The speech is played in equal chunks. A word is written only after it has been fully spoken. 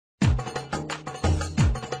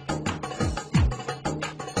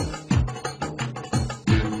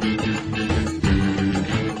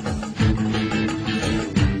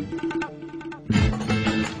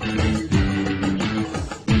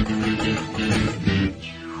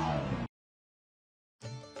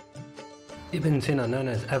Ibn Sina, known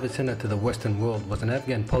as Avicenna to the Western world, was an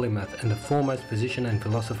Afghan polymath and the foremost physician and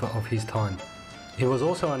philosopher of his time. He was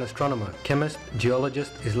also an astronomer, chemist,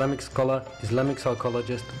 geologist, Islamic scholar, Islamic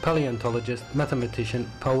psychologist, paleontologist,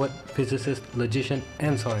 mathematician, poet, physicist, logician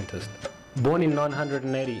and scientist. Born in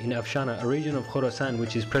 980 in Afghana, a region of Khorasan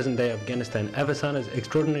which is present-day Afghanistan, Avicenna's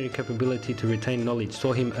extraordinary capability to retain knowledge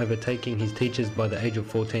saw him overtaking his teachers by the age of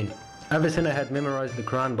 14. Avicenna had memorized the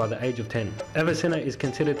Quran by the age of 10. Avicenna is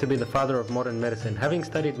considered to be the father of modern medicine. Having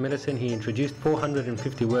studied medicine, he introduced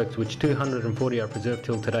 450 works, which 240 are preserved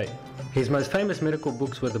till today. His most famous medical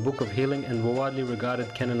books were the Book of Healing and the widely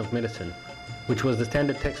regarded Canon of Medicine, which was the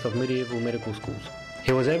standard text of medieval medical schools.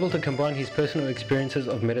 He was able to combine his personal experiences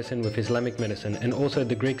of medicine with Islamic medicine and also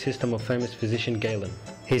the Greek system of famous physician Galen.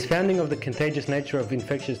 His founding of the contagious nature of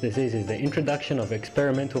infectious diseases, the introduction of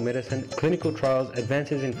experimental medicine, clinical trials,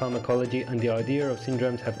 advances in pharmacology and the idea of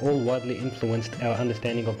syndromes have all widely influenced our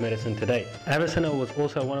understanding of medicine today. Avicenna was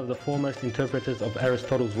also one of the foremost interpreters of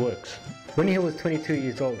Aristotle's works. When he was 22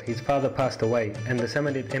 years old, his father passed away and the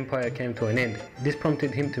Samanid Empire came to an end. This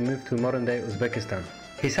prompted him to move to modern-day Uzbekistan.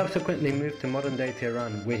 He subsequently moved to modern-day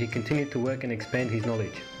Tehran, where he continued to work and expand his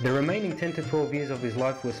knowledge. The remaining 10 to 12 years of his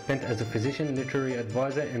life were spent as a physician, literary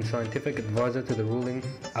advisor and scientific advisor to the ruling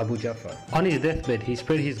Abu Ja'far. On his deathbed, he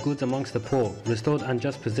spread his goods amongst the poor, restored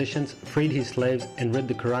unjust possessions, freed his slaves and read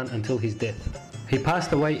the Quran until his death. He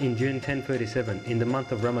passed away in June 1037 in the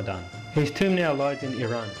month of Ramadan. His tomb now lies in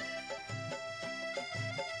Iran.